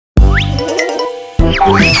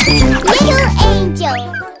Little angel.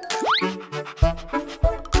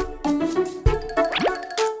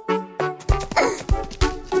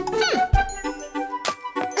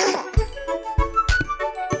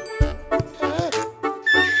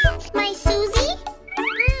 My Suzie?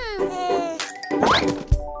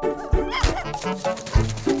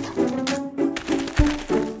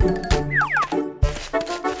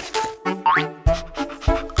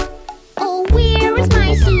 Oh, where is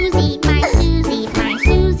my Suzie? My Suzie, my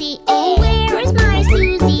Suzie. Oh, where is my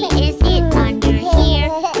Suzie? Is it under here,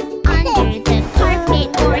 under the carpet,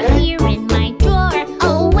 or here in my drawer?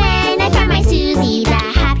 Oh, when I find my Suzie, the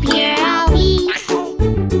happier I'll be.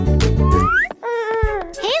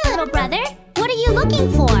 Hey, little brother, what are you looking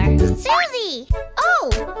for? Suzie! Oh,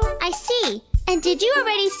 I see. And did you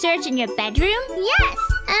already search in your bedroom? Yes.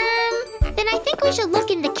 Then I think we should look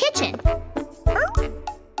in the kitchen.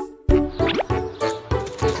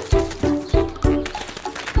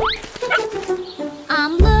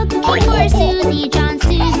 I'm looking for Suzie, John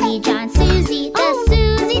Suzie, John Suzie. The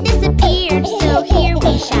Suzie disappeared, so here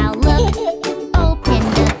we shall look. Open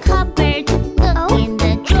the cupboard, look in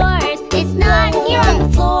the drawers. It's not here on the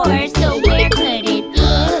floor, so where could it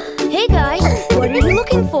be? Hey guys, what are you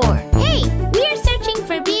looking for? Hey, we are searching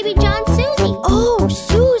for baby John Suzie. Oh,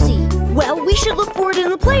 Suzie. Well, we should look for it in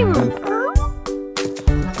the playroom.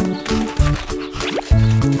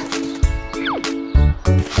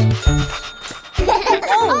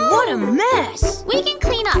 Oh, what a mess! We can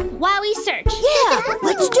clean up while we search. Yeah,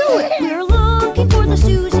 let's do it. We're looking for the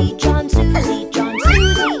Suzie, John Suzie, John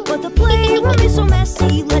Suzie. But the playroom is so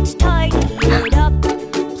messy, let's tidy it up.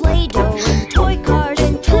 Play-Doh and toy cars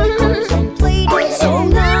and toy cars and Play-Doh. So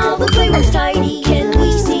now the playroom's tidy, can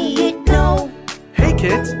we see it? No. Hey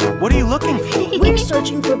kids, what are you looking for? We're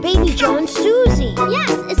searching for baby John Suzie.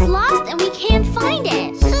 Yes, it's lost and we can't find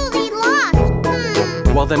it. Suzie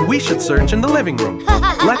lost. Well, then we should search in the living room.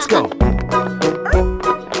 Let's go.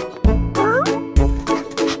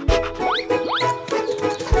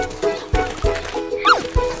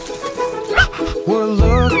 We're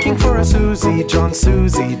looking for a Suzie, John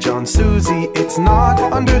Suzie, John Suzie. It's not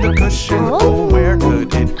under the cushion. Oh, where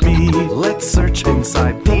could it be? Let's search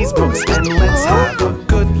inside these books and let's have a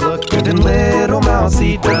good look. Even little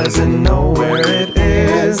Mousy doesn't know where it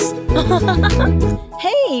is.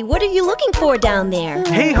 Hey, what are you looking for down there?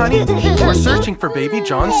 Hey, honey, we're searching for baby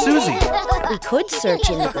John Suzie. We could search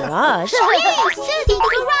in the garage. Hey, Suzie, the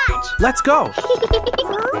garage. Let's go.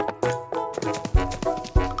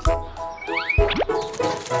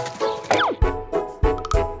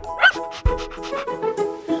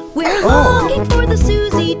 We're looking for the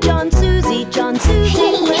Suzie, John Suzie, John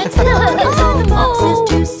Suzie. Let's look inside the boxes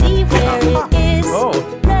to see where it is.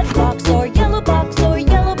 Red box or yellow box or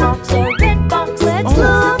yellow box or red box. Let's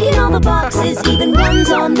look in all the boxes, even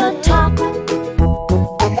ones on the top.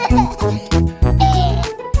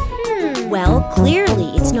 Well,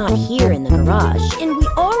 clearly it's not here in the garage. And we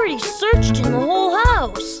already searched in the whole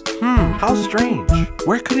house. How strange.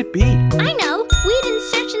 Where could it be? I know. We didn't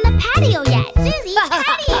search in the patio yet. Suzie's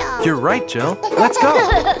patio. You're right, Jill. Let's go.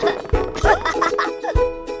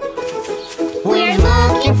 We're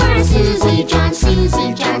looking for a Suzie, John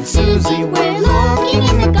Suzie, John Suzie. We're looking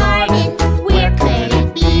in the garden. Where could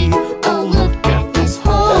it be? Oh, look at this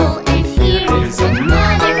hole, and here is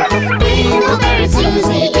another. Dingleberry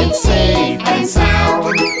Suzie, it's safe and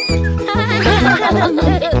sound.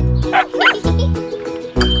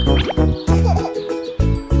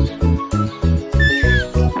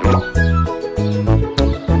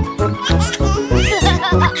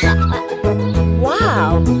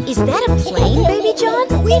 Wow, is that a plane, baby John?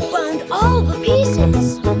 We found all the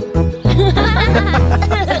pieces.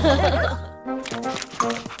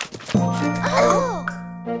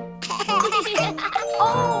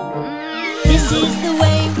 This is the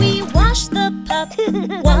way we wash the pup,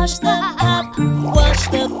 wash the pup, wash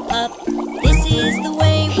the pup. This is the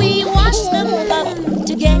way we wash the pup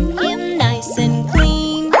to get him nice and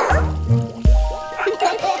clean.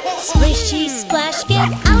 Splishy splash,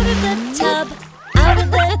 get out of the tub, out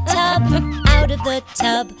of the tub, out of the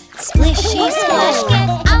tub. Splishy splash, get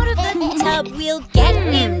out of the tub. We'll get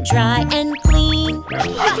him dry and clean.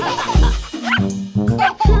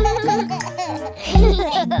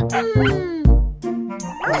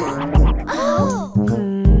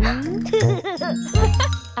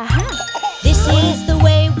 This is the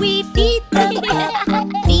way we feed the pup,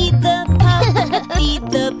 feed the pup, feed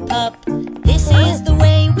the pup. This is the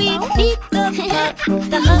way we feed the pup,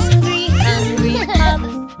 the hungry, hungry pup.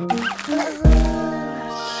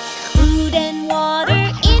 Food and water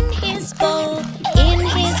in his bowl, in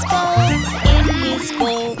his bowl, in his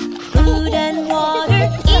bowl. Food and water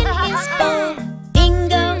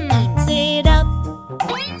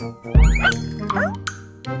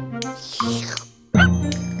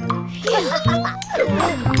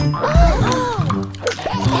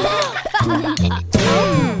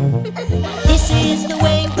This is the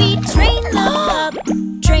way we train the pup.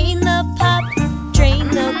 Train the pup, train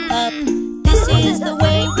the pup. This is the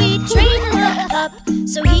way we train the pup,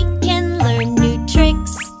 so he can learn new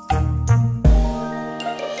tricks.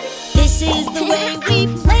 This is the way we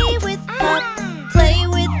play with pup. Play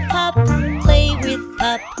with pup, play with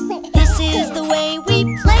pup. This is the way we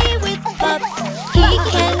play with pup. He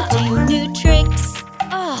can do new tricks.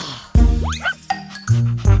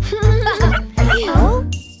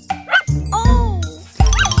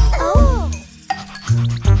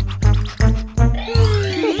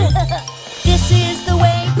 This is the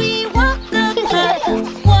way we walk the pup.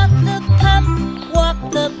 Walk the pup, walk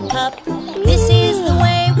the pup. This is the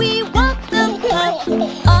way we walk the pup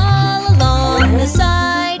all along the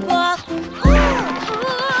sidewalk.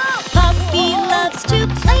 Puppy loves to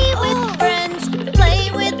play with friends.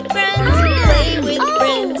 Play with friends, play with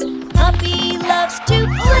friends. Puppy loves to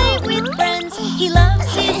play with friends. He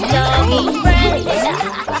loves his doggy friends.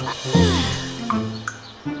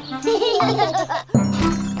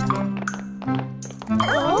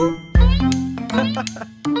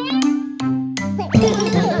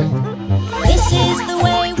 This is the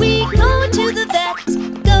way we go to the vet.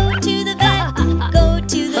 Go to the vet, go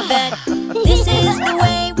to the vet. This is the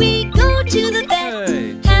way we go to the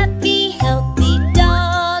vet. Happy, healthy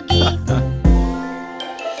doggy.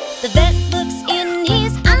 The vet looks in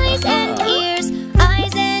his eyes and ears.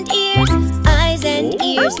 Eyes and ears, eyes and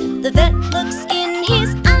ears. The vet looks in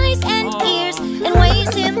his eyes and ears and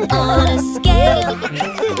weighs him on a scale.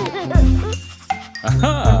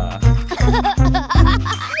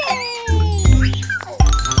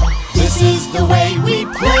 This is the way we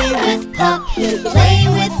play with pup. Play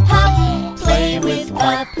with pup, play with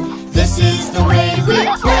pup. This is the way we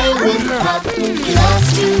play with pup. He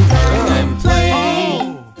loves to run and play.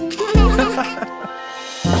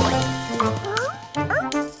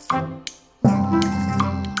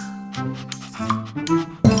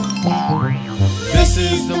 This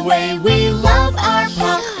is the way we love our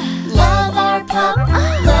pup. Love our pup,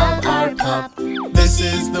 love our pup. This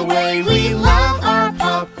is the way we love our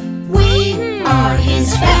pup. We are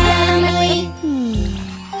his family.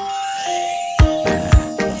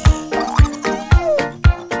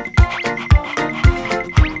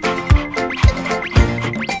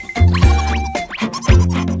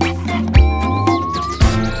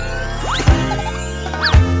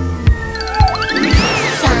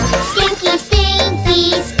 Stinky, stinky,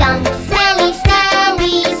 skunk, smelly,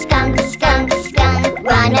 smelly, skunk, skunk, skunk,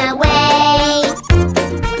 run away.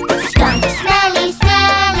 Skunk, smelly,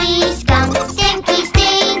 smelly, skunk, stinky,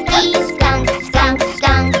 stinky, skunk, skunk,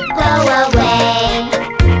 skunk, go away.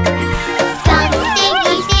 Skunk,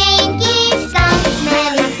 stinky, stinky, skunk,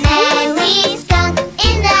 smelly, smelly, skunk,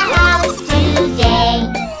 in the house today.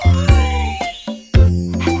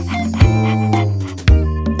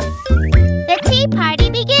 The tea party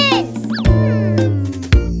begins.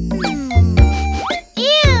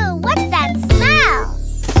 Ew, what's that smell?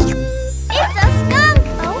 It's a skunk.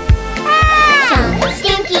 Skunk,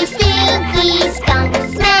 stinky, stinky, skunk,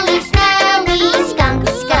 smelly, smelly, skunk,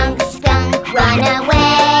 skunk, skunk, run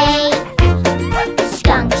away.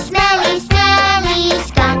 Skunk, smelly, smelly,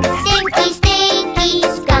 skunk, stinky, stinky,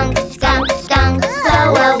 skunk, skunk, skunk, go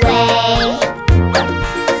away.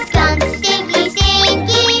 Skunk, stinky,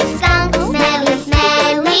 stinky, skunk, smelly,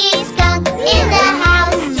 smelly, skunk, in the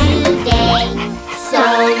house today. So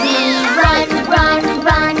we run, run,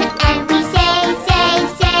 run, and we say, say,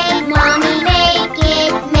 say, Mommy, make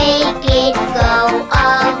it go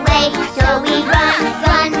away. So we run,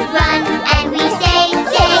 run, run, and we say,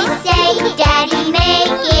 say, say, Daddy,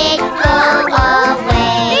 make it go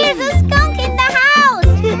away. There's a skunk in the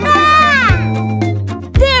house!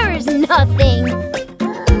 There is nothing.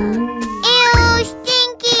 Ew,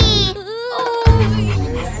 stinky!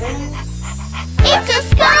 It's a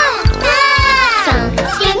skunk! Skunk,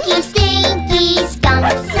 stinky, stinky, skunk,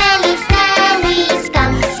 smelly, smelly,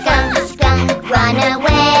 skunk, skunk, skunk, run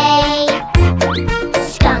away.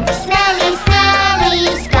 Skunk, smelly, smelly,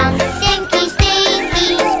 skunk, stinky, stinky,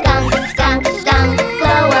 skunk, skunk, skunk,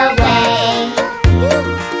 go away.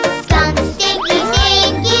 Skunk, stinky,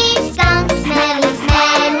 stinky, skunk, smelly,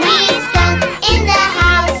 smelly, skunk, in the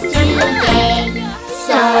house today.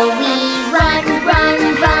 So we run, run,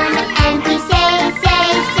 run, and we say, say,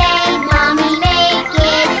 say, Mommy, make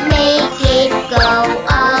it go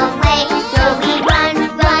away. So we run,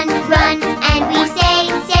 run, run, and we say,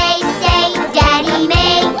 say, say, Daddy,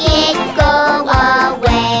 make it go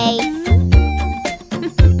away.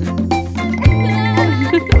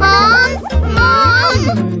 Mom?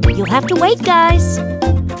 You'll have to wait, guys.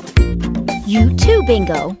 You too,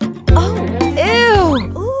 Bingo. Oh, ew!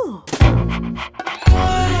 Ooh.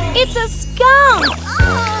 It's a skunk!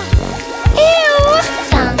 Ew!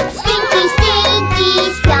 Skunk, stinky, stinky,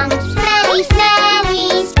 skunk, smelly,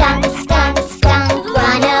 smelly, skunk, skunk, skunk,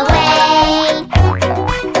 run away.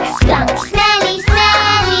 Skunk, smelly,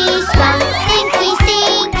 smelly, skunk, stinky,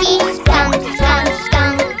 stinky, skunk, skunk,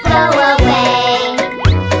 skunk, go away.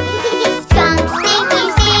 Skunk, stinky,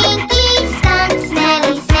 stinky, skunk,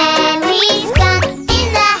 smelly, smelly, skunk, in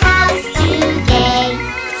the house today.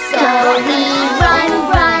 So we run,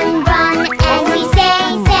 run, run, and we say,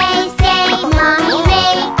 Mommy,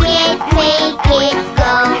 make it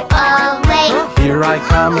go away. Here I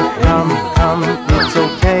come, come, come. It's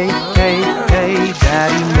okay, hey, hey.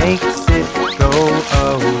 Daddy makes it go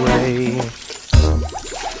away.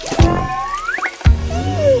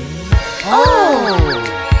 Oh!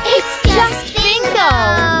 It's just Bingo!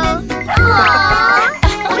 Aww,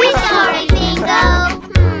 we're sorry, Bingo.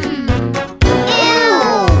 Ew.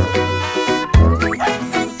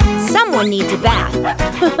 Someone needs a bath.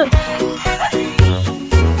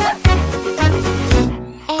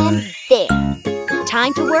 And there.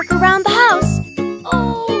 Time to work around the house.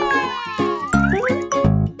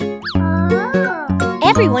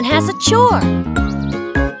 Everyone has a chore.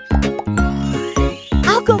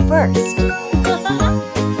 I'll go first.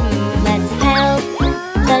 Let's help,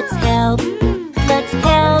 let's help, let's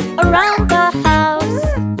help around the house.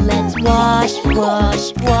 Let's wash,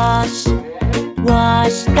 wash, wash,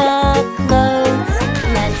 wash the clothes.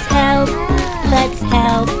 Let's help, let's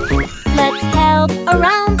help, let's help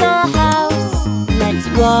around the house. Let's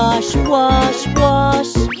wash, wash,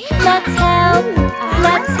 wash. Let's help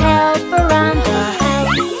around the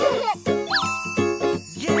house.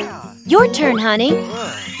 Your turn, honey.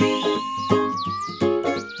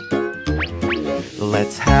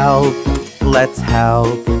 Let's help, let's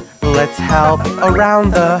help, let's help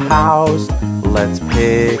around the house. Let's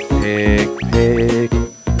pick, pick, pick,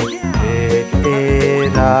 pick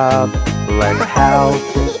it up. Let's help,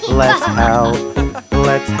 let's help,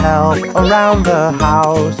 let's help around the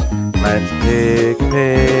house. Let's pick,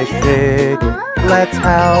 pick, pick. Let's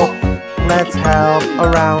help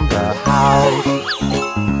around the house.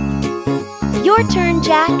 Your turn,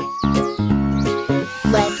 Jack.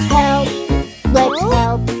 Let's help, let's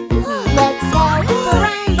help, let's help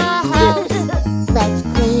around the house. Let's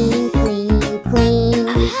clean, clean, clean,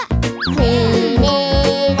 clean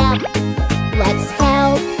it up. Let's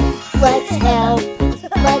help, let's help,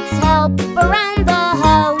 let's help around the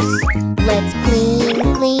house. Let's clean,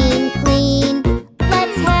 clean, clean.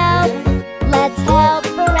 Let's help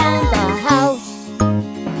around the house.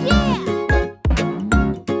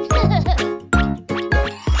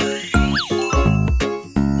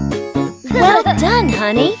 Well done,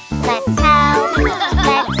 honey. Let's help,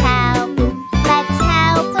 let's help, let's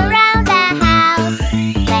help around the house.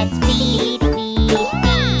 Let's feed, feed,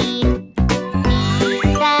 feed, feed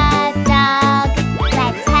the dog.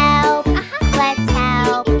 Let's help, let's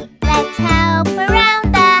help, let's help around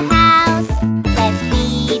the house. Let's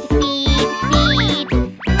feed, feed, feed.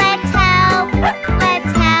 Let's help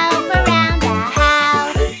around the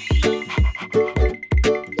house.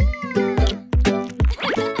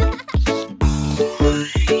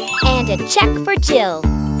 And a check for Jill.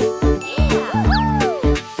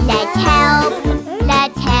 Let's help,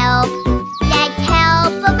 let's help, let's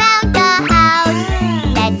help around the house.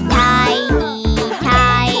 Let's tidy,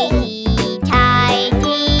 tidy,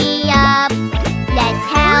 tidy up. Let's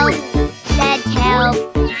help, let's help,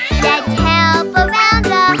 let's help around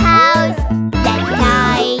the house. Let's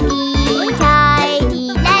tidy, tidy,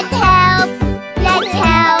 let's help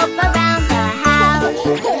around the house.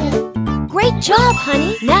 Great job,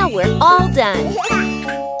 honey. Now we're all done.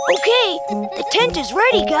 Okay, the tent is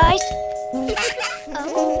ready, guys.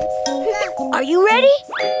 Are you ready?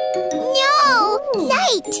 No,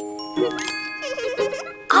 light.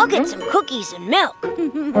 I'll get some cookies and milk.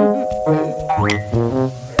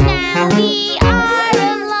 Now we are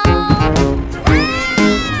alone,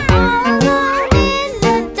 all alone in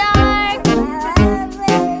the dark.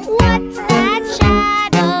 What's that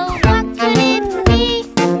shadow? What could it be?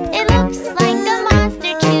 It looks like a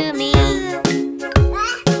monster to me.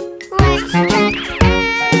 Let's check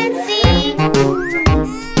and see.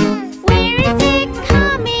 Where is it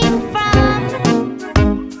coming from?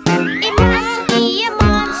 It must be a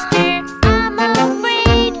monster, I'm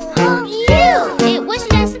afraid. It was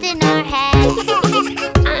just in our head.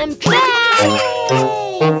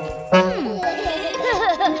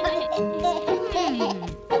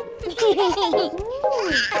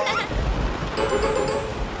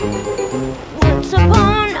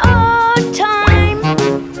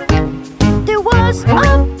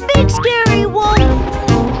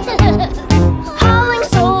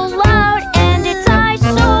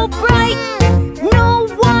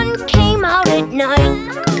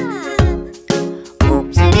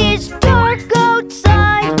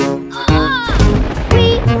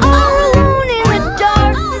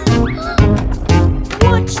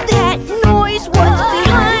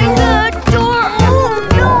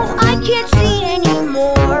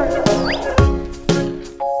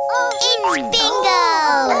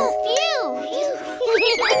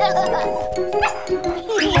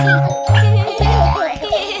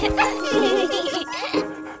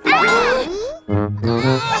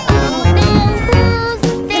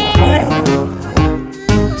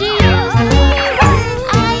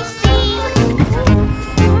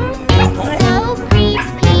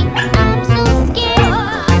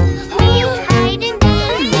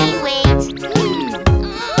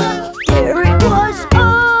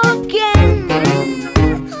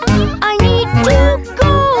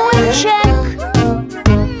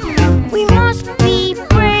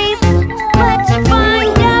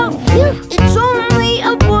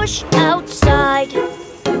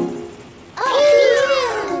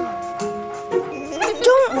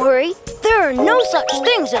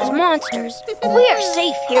 We are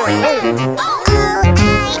safe here at home.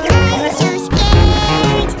 I'm so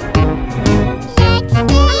scared. Let's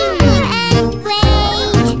stay and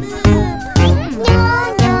wait.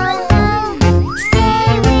 No, stay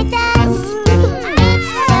with us. It's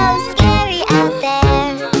so scary out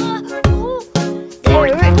there. There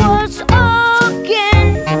it was again.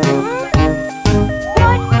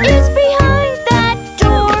 What is behind that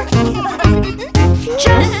door?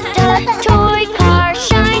 Just a toy car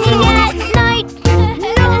shining at night.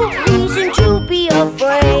 No reason to be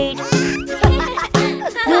afraid.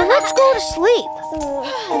 Now let's go to sleep.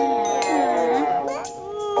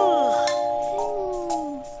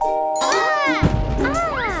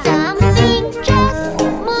 Something just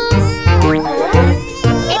moved.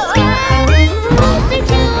 It's coming closer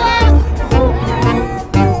to us.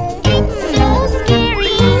 It's so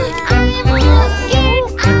scary. I'm so scared.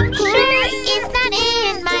 I'm sure it's not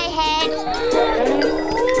in my head.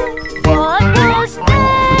 What was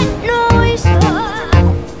that noise?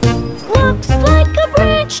 Looks like a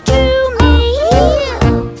branch to me.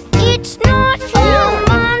 It's not a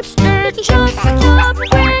monster, just a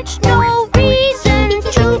branch. No reason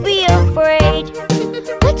to be afraid.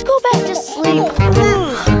 Let's go back to sleep.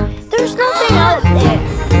 There's nothing out there.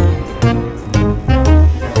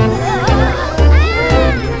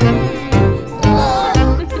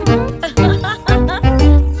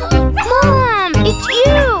 Mom, it's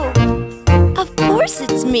you! Of course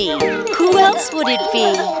it's me. Who else would it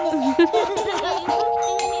be?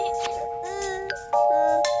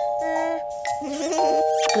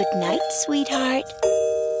 Good night, sweetheart.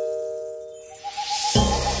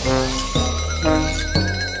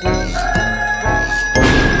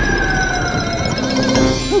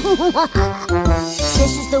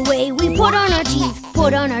 This is the way we put on our teeth,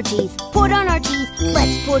 put on our teeth, put on our teeth.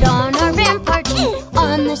 Let's put on our vampire teeth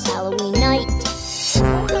on this Halloween night.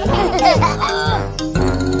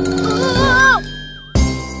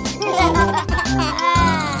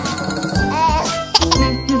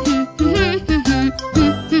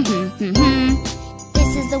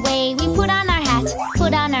 This is the way we put on our hat,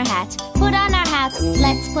 put on our hat, put on our hat.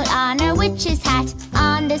 Let's put on our witch's hat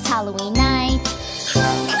on this Halloween night.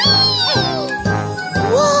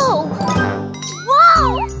 Whoa!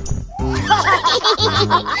 Whoa!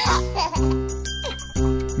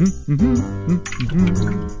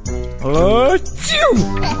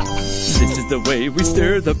 This is the way we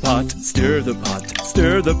stir the pot, stir the pot,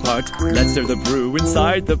 stir the pot. Let's stir the brew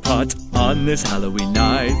inside the pot on this Halloween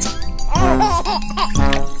night.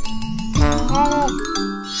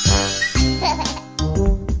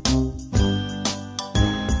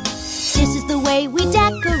 This is the way we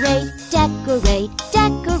decorate, decorate,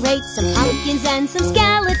 decorate. Some pumpkins and some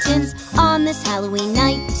skeletons on this Halloween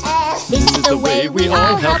night. This is the way we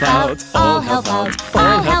all help out, all help out,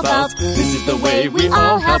 all help out. This is the way we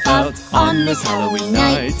all help out on this Halloween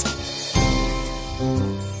night.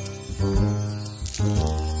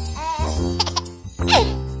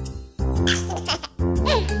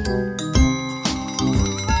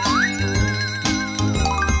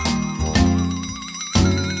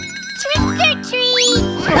 Trick or treat!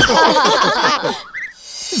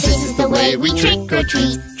 This is the way we trick or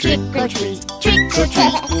treat, trick or treat, trick or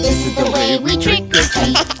treat. This is the way we trick or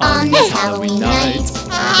treat on this Halloween night.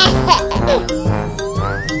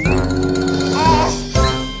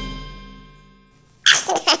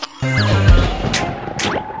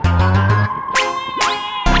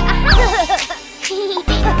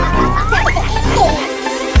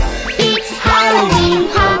 It's Halloween,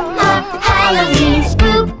 ha ha, Halloween,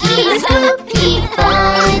 spooky, spooky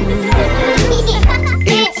fun.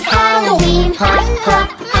 It's Halloween, ha ha,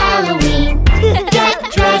 Halloween. Get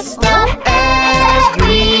dressed up,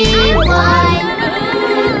 everyone.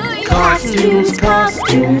 Costumes,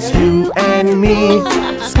 costumes, you and me.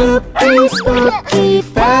 Spooky, spooky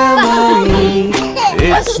family.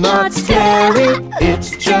 It's not scary,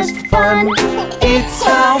 it's just fun. It's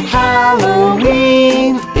our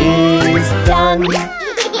Halloween.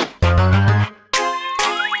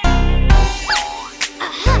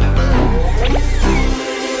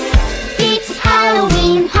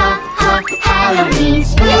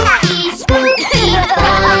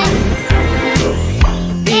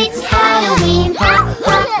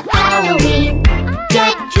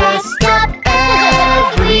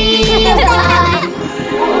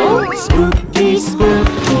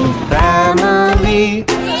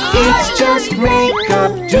 It's just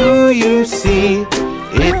makeup, do you see?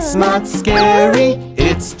 It's not scary,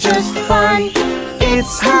 it's just fun.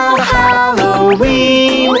 It's how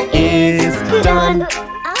Halloween is done.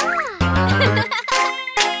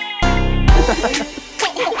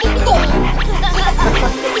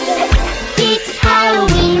 It's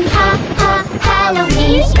Halloween, ha ha,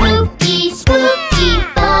 Halloween. Spooky, spooky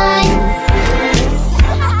fun.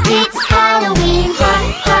 It's Halloween, ha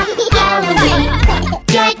ha, Halloween.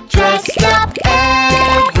 Get dressed up,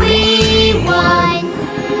 everyone.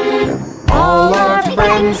 All our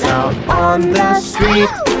friends out on the street.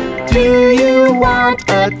 Do you want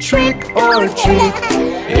a trick or treat?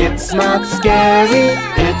 It's not scary,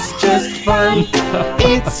 it's just fun.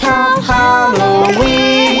 It's how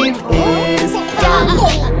Halloween is done.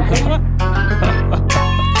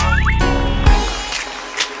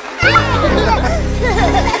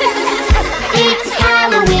 It's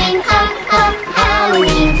Halloween, ha ha,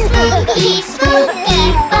 Halloween. Spooky, spooky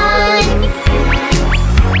fun.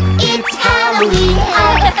 It's Halloween, ha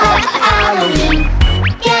ha, Halloween.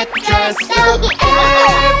 Get dressed up,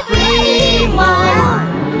 everyone.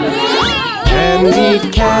 Candy,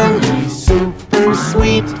 candy, super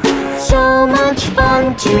sweet. So much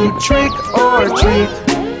fun to trick or treat.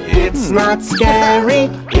 It's not scary,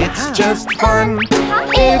 it's just fun.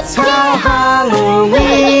 It's how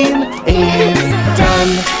Halloween is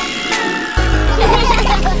done.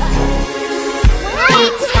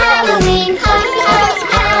 It's Halloween, ha ha,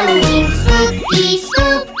 Halloween. Spooky,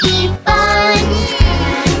 spooky fun.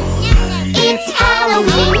 It's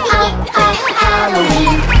Halloween, ha ha,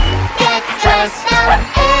 Halloween. Get dressed up,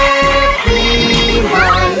 everyone.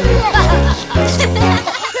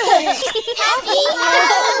 Happy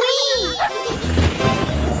Halloween!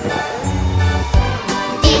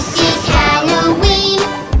 This is Halloween.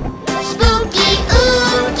 Spooky,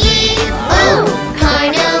 ooky, ooh.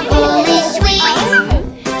 Carnival is sweet.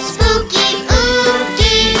 Spooky,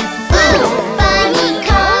 ooky, ooh. Funny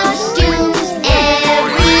costumes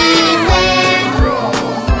everywhere.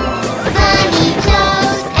 Funny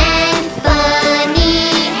clothes and funny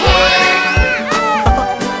hair.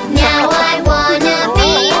 Now I wanna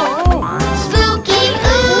be spooky,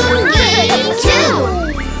 ooky too.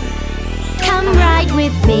 Come ride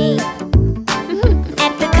with me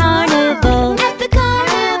at the carnival. At the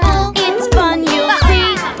carnival. It's fun, you'll see.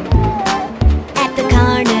 At the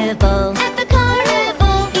carnival. At the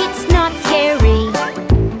carnival. It's not scary.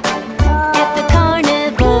 At the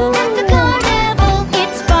carnival. At the carnival.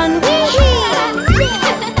 It's fun, wee-hee.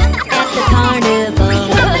 At the carnival.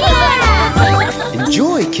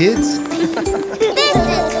 Enjoy, kids. This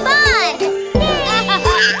is fun!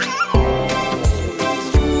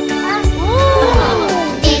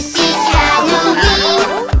 This is Halloween.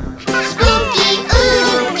 Spooky,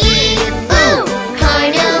 ooky, ooh.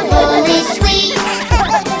 Carnival is sweet.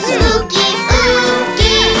 Spooky,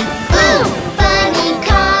 ooky, ooh. Funny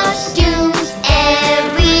costumes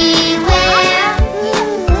everywhere.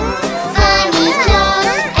 Funny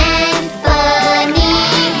clothes and funny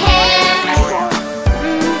hair.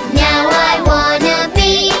 Now I wanna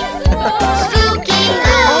be spooky,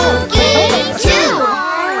 ooky too.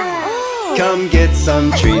 Come get some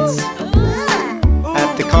treats at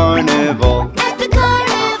the carnival. At the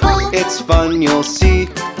carnival. It's fun, you'll see.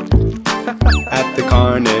 At the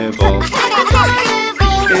carnival. At the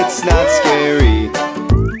carnival. It's not scary.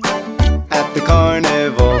 At the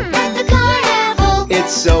carnival. At the carnival.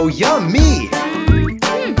 It's so yummy.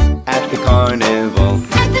 At the carnival.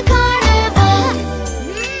 At the carnival.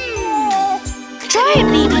 Try it,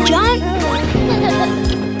 baby John.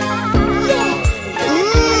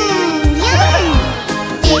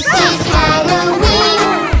 This is Halloween.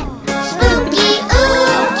 Spooky,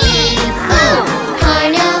 ooky, ooh.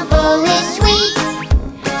 Carnival is sweet.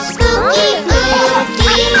 Spooky,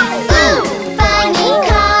 ooky, ooh. Funny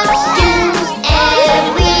costumes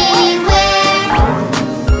everywhere.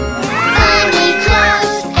 Funny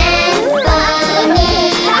clothes and funny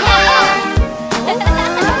hair.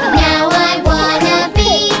 Now I wanna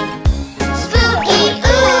be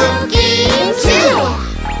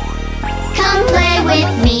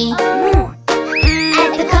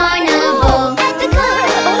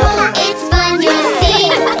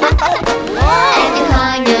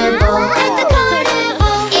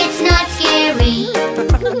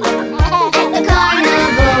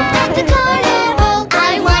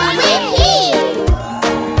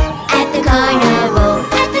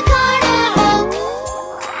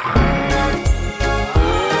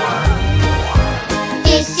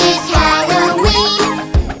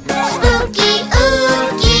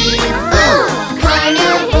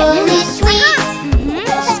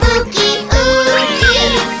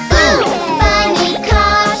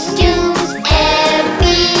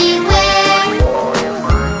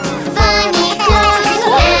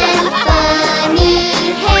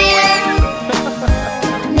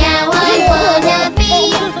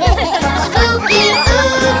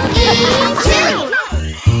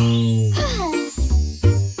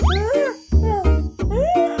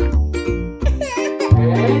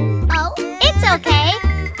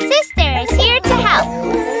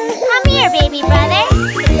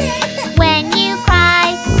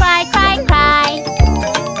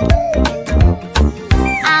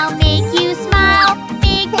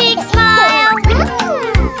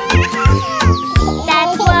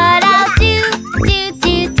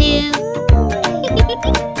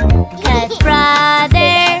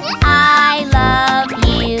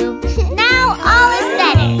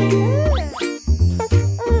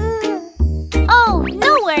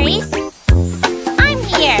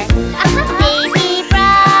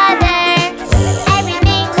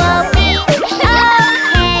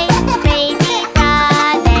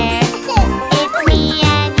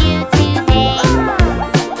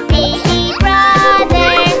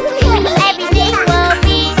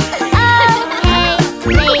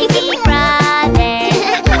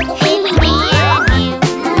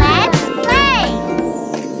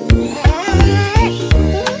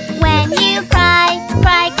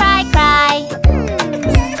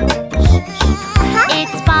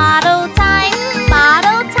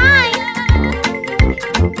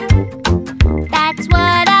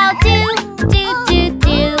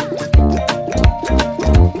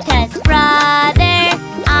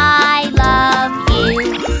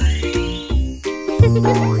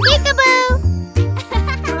Peekaboo!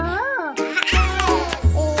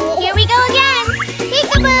 Here we go again!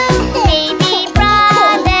 Peekaboo! Baby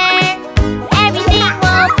brother, everything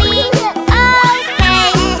will be okay.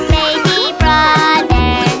 Baby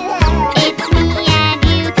brother, it's me and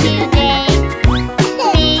you today.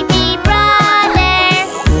 Baby brother,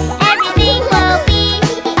 everything will be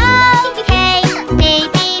okay.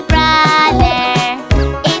 Baby brother,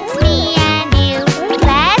 it's me and you.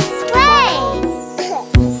 Let's play!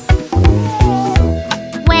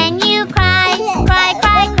 When you cry, cry,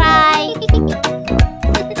 cry, cry,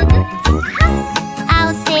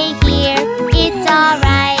 I'll stay here, it's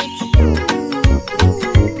alright.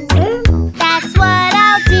 That's what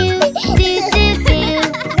I'll do.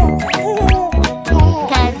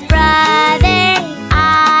 'Cause brother,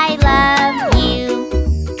 I love you.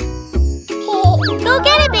 Go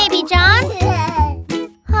get it, baby John.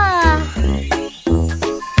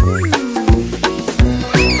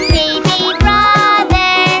 Baby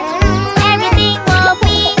brother, everything will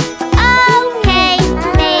be okay.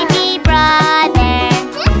 Baby brother,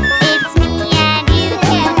 it's me and you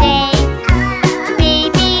today.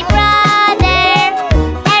 Baby brother,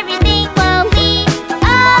 everything will be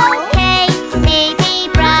okay. Baby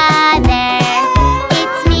brother,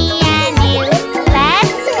 it's me and you.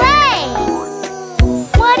 Let's play!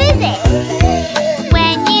 What is it?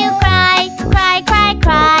 When you cry, cry, cry,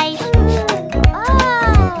 cry.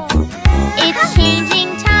 It's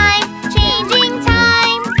changing time, changing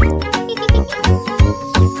time.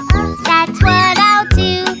 That's what I'll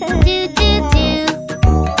do.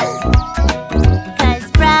 'Cause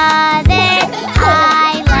brother,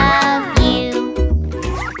 I love you.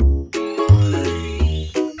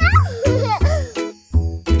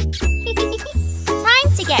 Time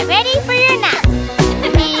to get ready for your nap.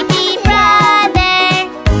 Baby brother,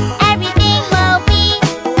 everything will be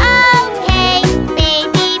okay.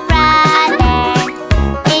 Baby brother,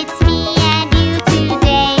 it's me and you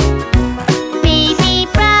today. Baby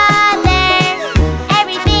brother,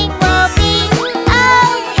 everything will be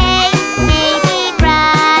okay. Baby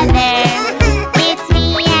brother, it's me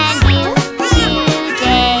and you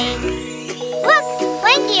today. Look,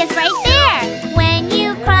 Blanky is right there. When you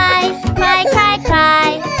cry, cry, cry, cry.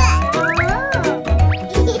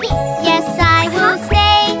 Yes, I will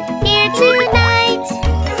stay here tonight.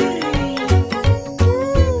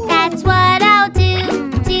 That's what I'll do.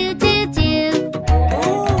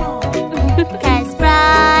 'Cause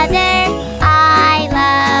brother, I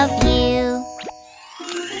love you.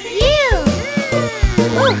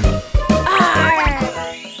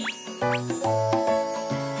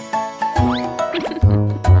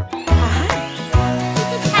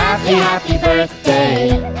 Happy, happy birthday.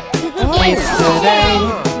 It's today.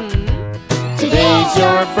 Today's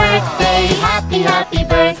your birthday. Happy, happy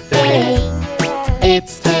birthday.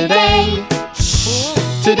 It's today.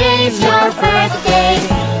 Today's your birthday.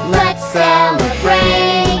 Let's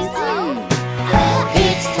celebrate.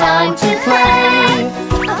 It's time to play.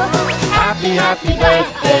 Happy, happy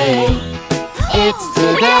birthday. It's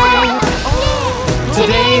today.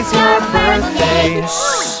 Today's your birthday.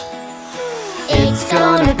 It's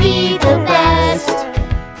gonna be the best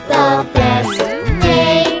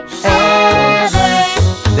day ever.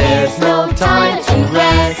 There's no time to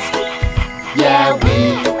rest. Yeah, we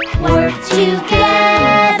work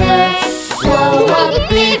together. Blow up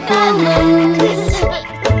big balloons,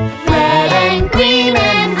 red and green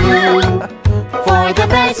and blue, for the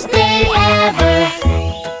best day ever.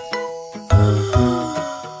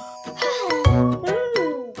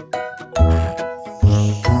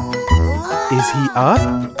 Is he up?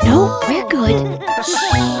 No, we're good.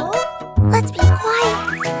 Let's be quiet.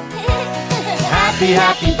 Happy,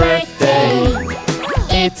 happy birthday.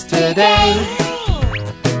 It's today.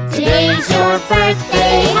 Today's your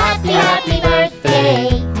birthday. Happy, happy birthday.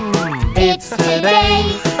 It's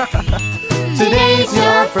today. Today's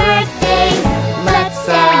your birthday. Let's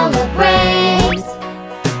celebrate.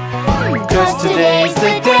 'Cause today's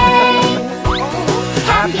the day.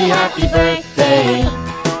 Happy, happy birthday.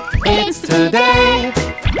 It's today.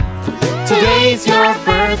 Today's your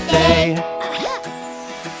birthday.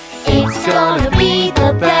 It's gonna be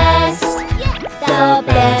the best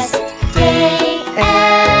day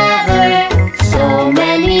ever. So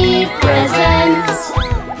many presents.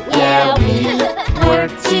 Yeah, we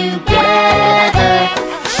work together.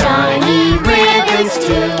 Shiny ribbons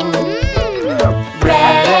too.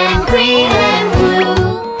 Red and green and blue,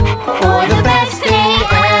 for the best day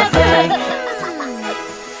ever.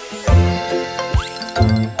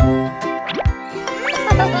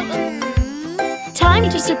 Time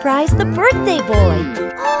to surprise the birthday boy.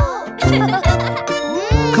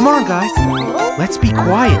 Come on, guys. Let's be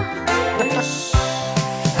quiet.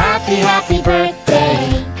 Happy, happy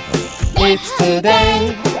birthday. It's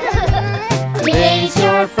today. Today's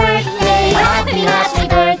your birthday. Happy, happy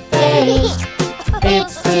birthday.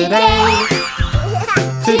 It's today.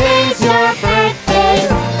 Today's your birthday.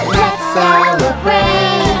 Let's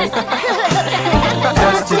celebrate.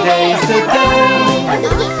 'Cause today's the day.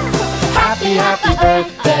 Happy, happy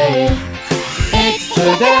birthday. It's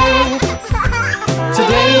today.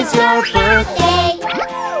 Today's your birthday.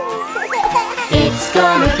 It's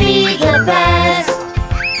gonna be the best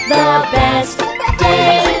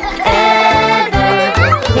day ever.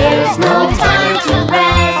 There's no time to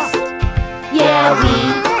rest. Yeah, we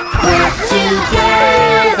work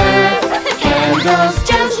together. Candles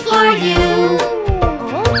just for you.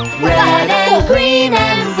 Red and green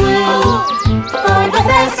and blue. For the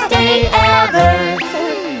best day ever.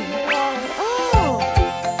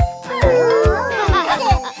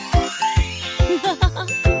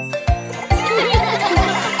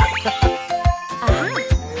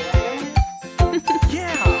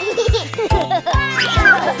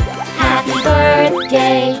 Happy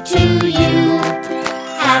birthday to you.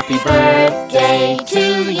 Happy birthday to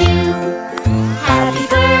you. Happy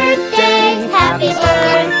birthday, happy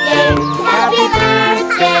birthday, happy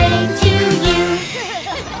birthday to you.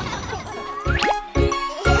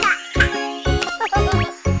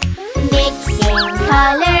 Mixing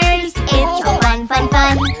colors, it's so fun, fun,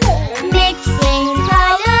 fun. Mixing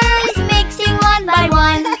colors, mixing one by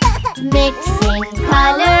one. Mixing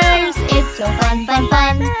colors, it's so fun, fun,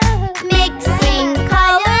 fun. Mixing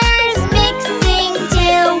colors, mixing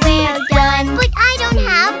till we're done. But I don't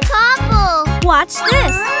have copper. Watch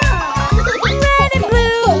this. Red and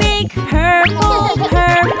blue make purple,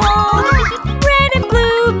 purple. Red and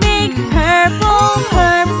blue make purple,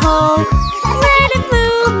 purple. Red and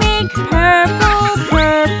blue make purple,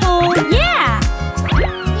 purple. Yeah!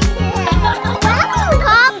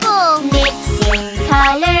 Copper. Mixing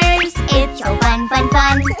colors, it's so fun, fun,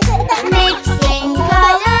 fun. Mixing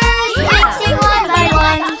colors, mixing one by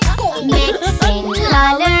one. Mixing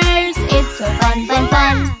colors, it's so fun, fun,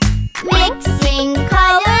 fun. Mixing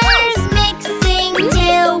colors, mixing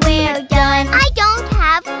till we're done. I don't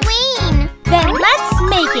have green. Then let's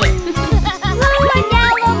make it. Blue and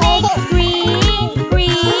yellow make green,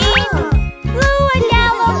 green. Blue and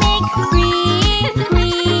yellow make green,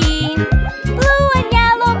 green. Blue and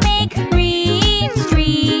yellow make green,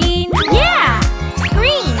 green. Yeah!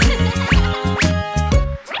 Green!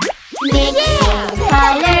 Mixing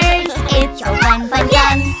colors, it's so fun, fun,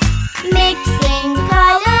 fun. Mixing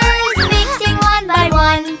colors, mixing one by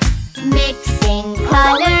one. Mixing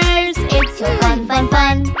colors, it's so fun, fun,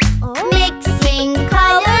 fun. Mixing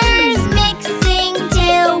colors, mixing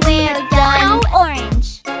till we're done. Now orange.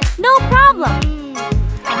 No problem.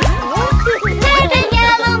 Red and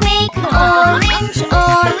yellow make orange,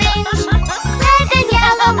 orange. Red and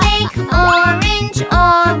yellow make orange,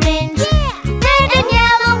 orange. Red and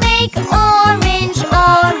yellow make orange,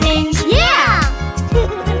 orange. Yeah!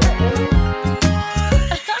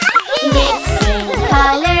 Mixing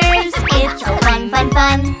colors, it's so fun, fun,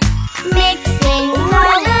 fun. Mixing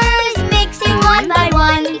colors, mixing one by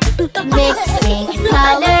one. Mixing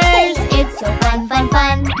colors, it's so fun, fun,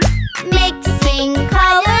 fun. Mixing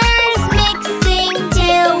colors, mixing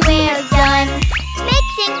till we're done.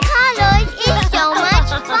 Mixing colors is so much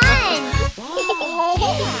fun.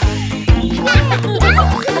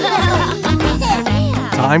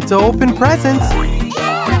 Time to open presents.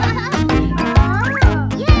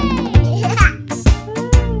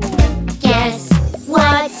 Guess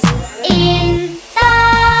what's in the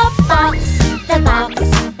box? The box,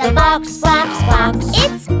 the box, box, box.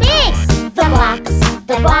 It's big.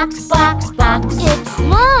 The box, box, box. It's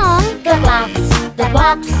long. The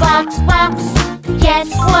box, box, box. Guess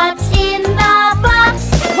what's in the box?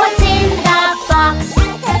 What's in the box?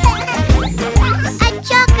 A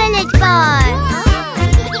chocolate bar.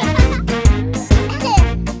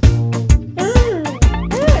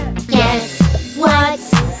 Guess what's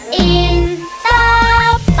in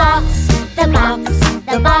the box?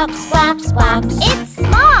 The box, box, box. It's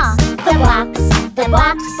small. The box,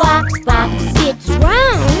 box, box. It's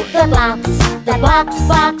round. The box,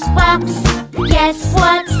 box, box. Guess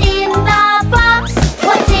what's in the box?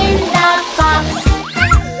 What's in the box?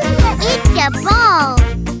 It's a ball.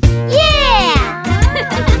 Yeah!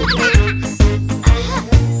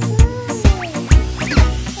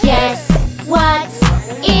 Guess what's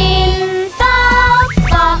in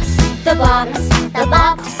the box? The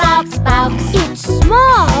box, box, box. It's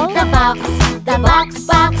small. The box,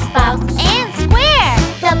 box, box. And square.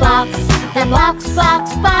 The The box,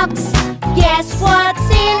 box, box. Guess what's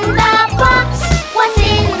in the box? What's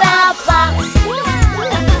in the box?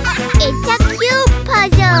 It's a cube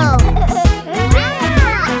puzzle.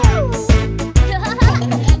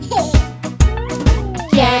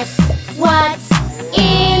 Guess what's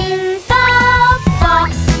in the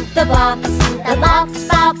box? The box, the box,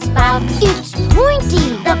 box, box. It's pointy.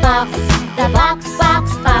 The box,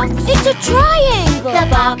 box, box. It's a triangle.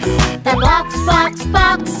 The box, box,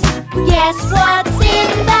 box. Guess what's in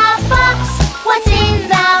the box? What's in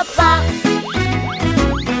the box?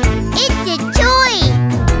 It's a toy.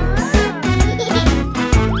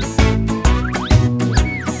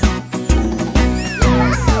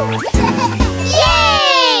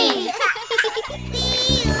 Yay!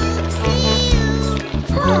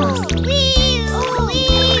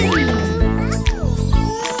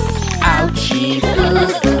 Ouchie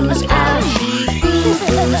boo-boos, ouchie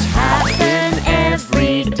boo-boos happen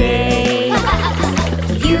every day.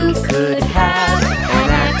 You could have an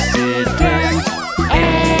accident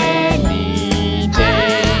any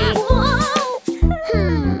day.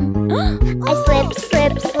 I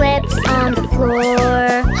slip on the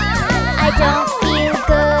floor. I don't feel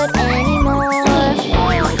good anymore.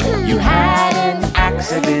 You had an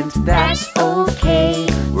accident, that's okay.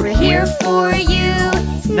 We're here for you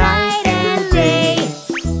night and day.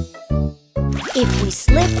 If we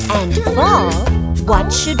slip and fall,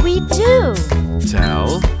 what should we do?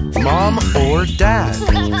 Tell Mom or Dad.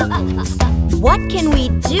 What can we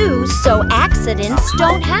do so accidents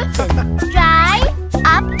don't happen? Dry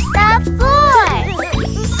up the floor.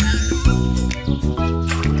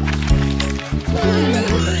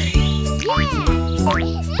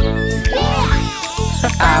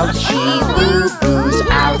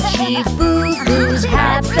 Ouchie boo-boos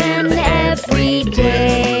happen every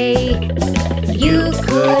day. You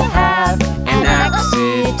could have an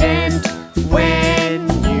accident when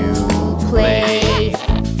you play.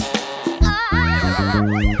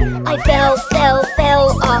 I fell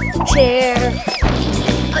off the chair.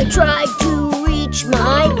 I tried to reach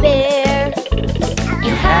my bear.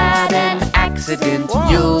 You had an accident,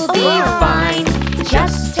 you'll be fine.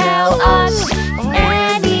 Just tell us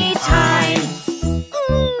anytime.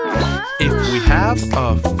 If we have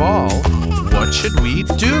a fall, what should we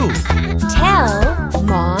do? Tell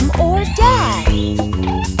Mom or Dad.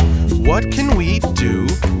 What can we do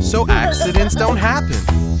so accidents don't happen?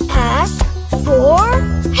 Ask for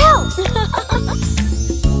help.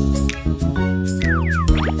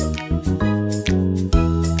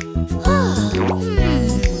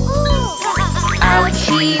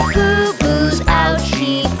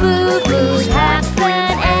 Ouchie boo-boos happen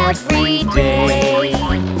every day.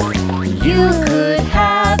 You could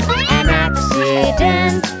have an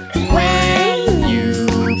accident when you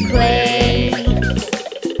play.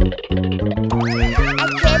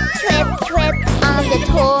 I trip on the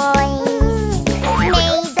toys.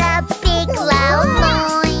 Made a big loud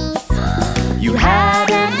noise. You had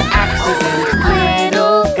an accident,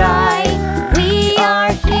 little guy. We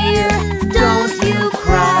are here, don't you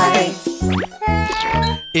cry.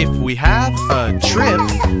 If we have a trip,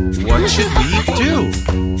 what should we do?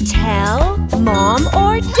 Tell Mom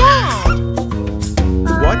or Dad.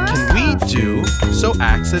 What can we do so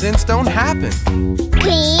accidents don't happen?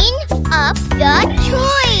 Clean up the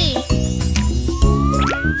toys.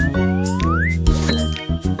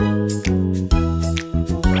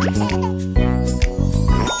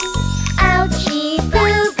 Ouchie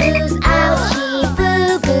boo-boos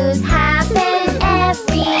happen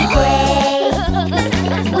every day.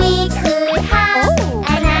 We could have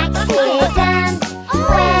an accident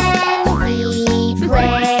when we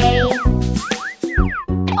play.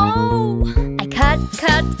 Oh, I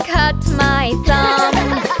cut my thumb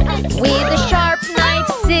with a sharp knife,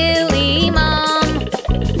 silly Mom.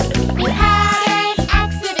 You had an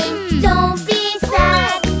accident, don't be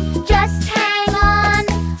sad. Just hang on,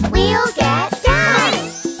 we'll get done.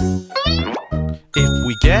 If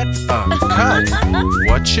we get a cut,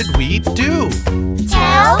 what should we do?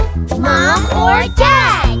 Tell Mom or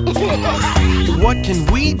Dad. What can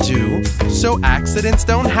we do so accidents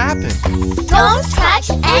don't happen? Don't touch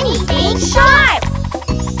anything sharp.